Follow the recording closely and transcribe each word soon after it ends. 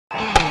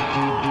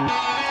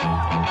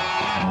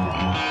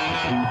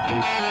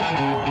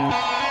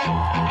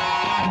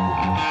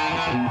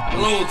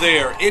Hello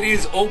there. It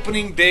is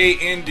opening day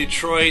in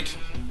Detroit.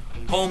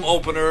 Home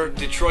opener,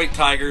 Detroit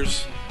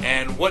Tigers.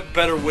 And what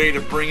better way to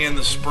bring in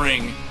the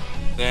spring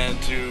than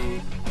to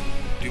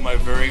do my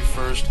very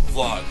first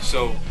vlog.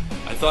 So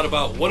I thought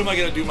about, what am I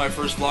going to do my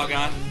first vlog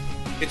on?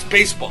 It's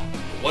baseball.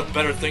 What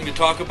better thing to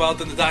talk about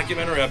than the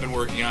documentary I've been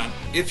working on?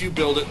 If you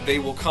build it, they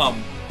will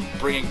come,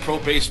 bringing pro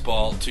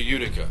baseball to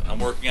Utica. I'm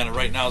working on it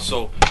right now,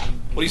 so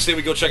what do you say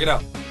we go check it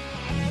out?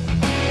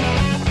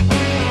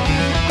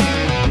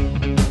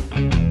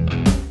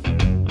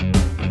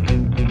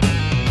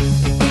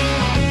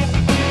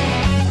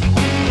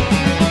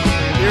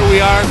 Here we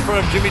are in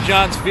front of Jimmy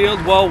John's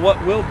Field. Well,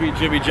 what will be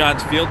Jimmy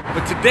John's Field?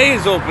 But today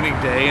is opening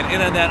day, and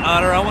in on that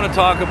honor, I want to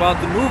talk about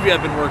the movie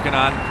I've been working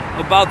on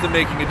about the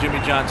making of Jimmy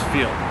John's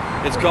Field.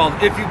 It's called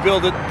If You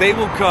Build It, They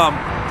Will Come,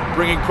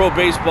 bringing pro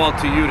baseball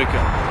to Utica.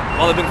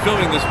 While I've been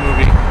filming this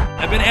movie,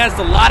 I've been asked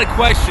a lot of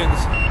questions,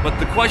 but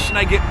the question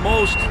I get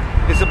most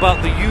is about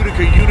the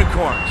Utica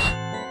Unicorns.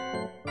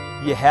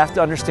 You have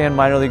to understand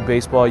minor league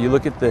baseball. You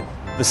look at the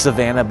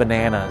Savannah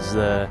Bananas,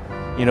 the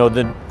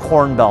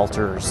Corn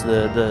Belters,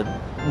 the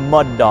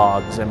Mud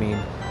Dogs. I mean,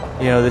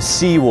 the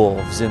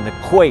Seawolves and the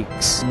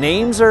Quakes.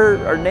 Names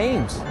are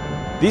names.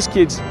 These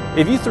kids,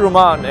 if you threw them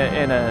out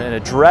in a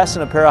dress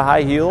and a pair of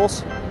high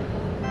heels,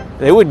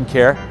 they wouldn't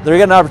care. They're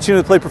getting an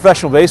opportunity to play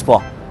professional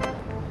baseball.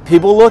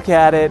 People look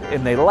at it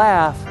and they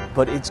laugh,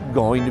 but it's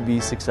going to be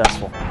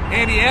successful.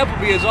 Andy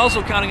Appleby is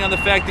also counting on the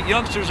fact that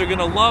youngsters are going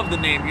to love the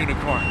name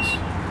Unicorns.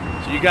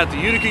 So you got the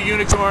Utica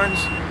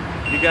Unicorns,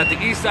 you got the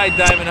Eastside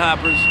Diamond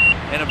Hoppers,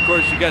 and of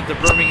course you got the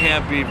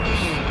Birmingham Beavers.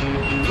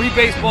 3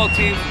 baseball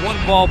teams, 1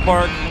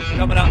 ballpark,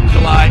 coming out in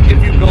July.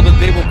 If you build it,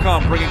 they will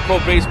come, bringing pro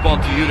baseball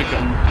to Utica.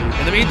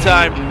 In the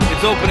meantime,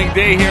 it's opening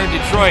day here in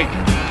Detroit.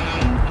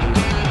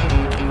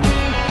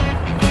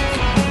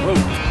 Whoa,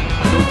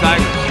 go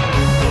Tigers.